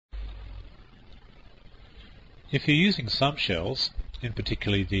If you're using some shells, in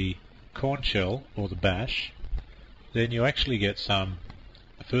particular the Korn shell or the bash, then you actually get some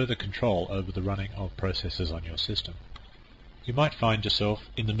further control over the running of processes on your system. You might find yourself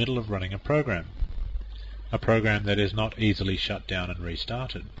in the middle of running a program that is not easily shut down and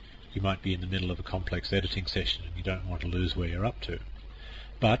restarted. You might be in the middle of a complex editing session and you don't want to lose where you're up to.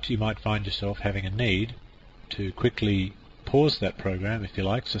 But you might find yourself having a need to quickly pause that program, if you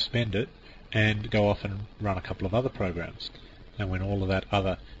like, suspend it, and go off and run a couple of other programs. And when all of that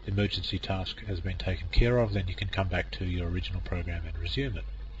other emergency task has been taken care of, then you can come back to your original program and resume it.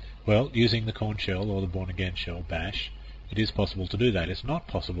 Well, using the Korn shell or the Born Again shell, bash, it is possible to do that. It's not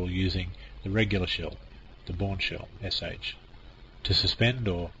possible using the regular shell, the Born shell, sh. To suspend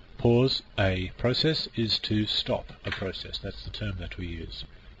or pause a process is to stop a process. That's the term that we use.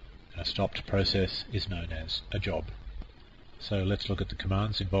 A stopped process is known as a job. So let's look at the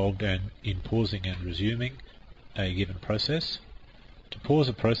commands involved in pausing and resuming a given process. To pause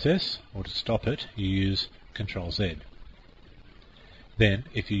a process, or to stop it, you use Ctrl-Z. Then,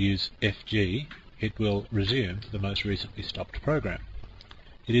 if you use FG, it will resume the most recently stopped program.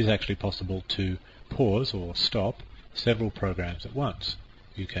 It is actually possible to pause or stop several programs at once.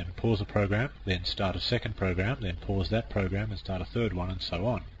 You can pause a program, then start a second program, then pause that program and start a third one, and so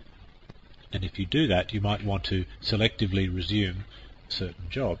on. And if you do that, you might want to selectively resume certain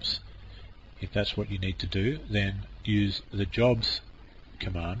jobs. If that's what you need to do, then use the jobs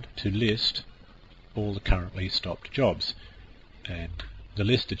command to list all the currently stopped jobs. And the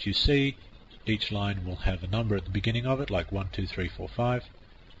list that you see, each line will have a number at the beginning of it, like 1, 2, 3, 4, 5,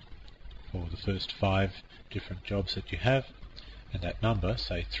 for the first 5 different jobs that you have. And that number,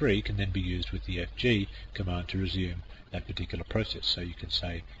 say 3, can then be used with the FG command to resume that particular process. So you can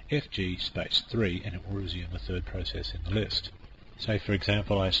say FG space 3 and it will resume the third process in the list. Say for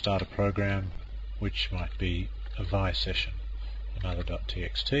example I start a program which might be a Vi session, another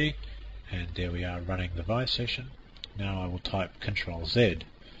 .txt, and there we are running the Vi session. Now I will type Ctrl-Z.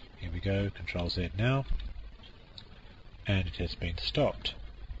 Here we go, Ctrl-Z now, and it has been stopped.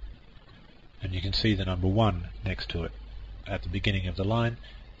 And you can see the number 1 next to it. At the beginning of the line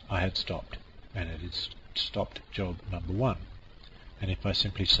I had stopped, and it is stopped job number 1. And if I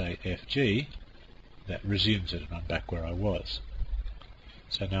simply say FG, that resumes it and I'm back where I was.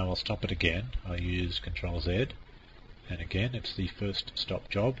 So now I'll stop it again. I'll use Ctrl-Z, and again it's the first stop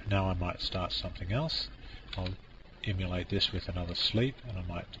job. Now I might start something else. I'll emulate this with another sleep, and I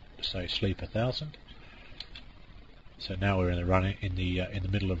might say sleep 1000. So now we're in the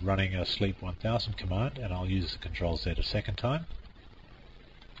middle of running a sleep 1000 command, and I'll use the Ctrl-Z a second time.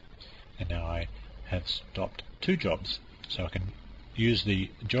 And now I have stopped 2 jobs. So I can use the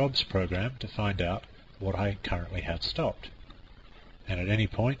jobs program to find out what I currently have stopped. And at any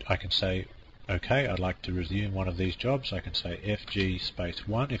point I can say, okay, I'd like to resume one of these jobs. I can say FG space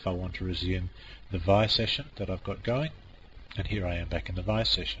 1 if I want to resume the Vi session that I've got going. And here I am back in the Vi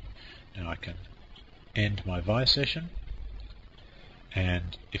session. Now I can end my Vi session,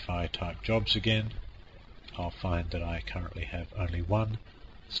 and if I type jobs again, I'll find that I currently have only 1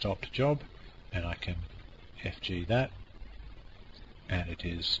 stopped job, and I can FG that, and it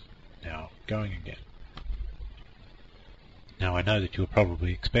is now going again. Now I know that you're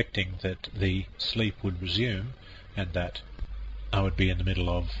probably expecting that the sleep would resume and that I would be in the middle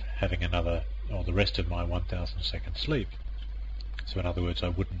of having another, or the rest of my 1000 second sleep. So in other words, I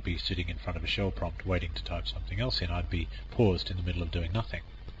wouldn't be sitting in front of a shell prompt waiting to type something else in. I'd be paused in the middle of doing nothing.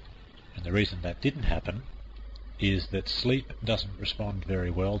 And the reason that didn't happen is that sleep doesn't respond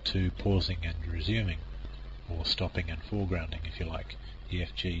very well to pausing and resuming, or stopping and foregrounding, if you like. The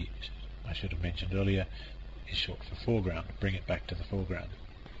FG, I should have mentioned earlier, is short for foreground. Bring it back to the foreground.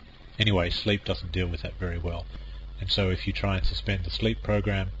 Anyway, sleep doesn't deal with that very well. And so if you try and suspend the sleep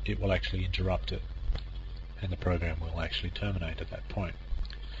program, it will actually interrupt it, and the program will actually terminate at that point.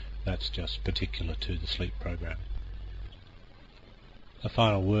 That's just particular to the sleep program. A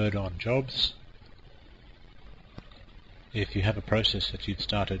final word on jobs. If you have a process that you've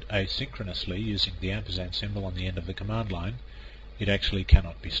started asynchronously using the ampersand symbol on the end of the command line, it actually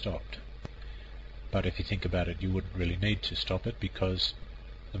cannot be stopped. But if you think about it, you wouldn't really need to stop it, because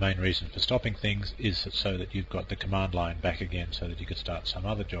the main reason for stopping things is so that you've got the command line back again so that you could start some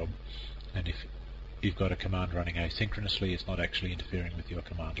other job. And if you've got a command running asynchronously, it's not actually interfering with your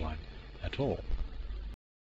command line at all.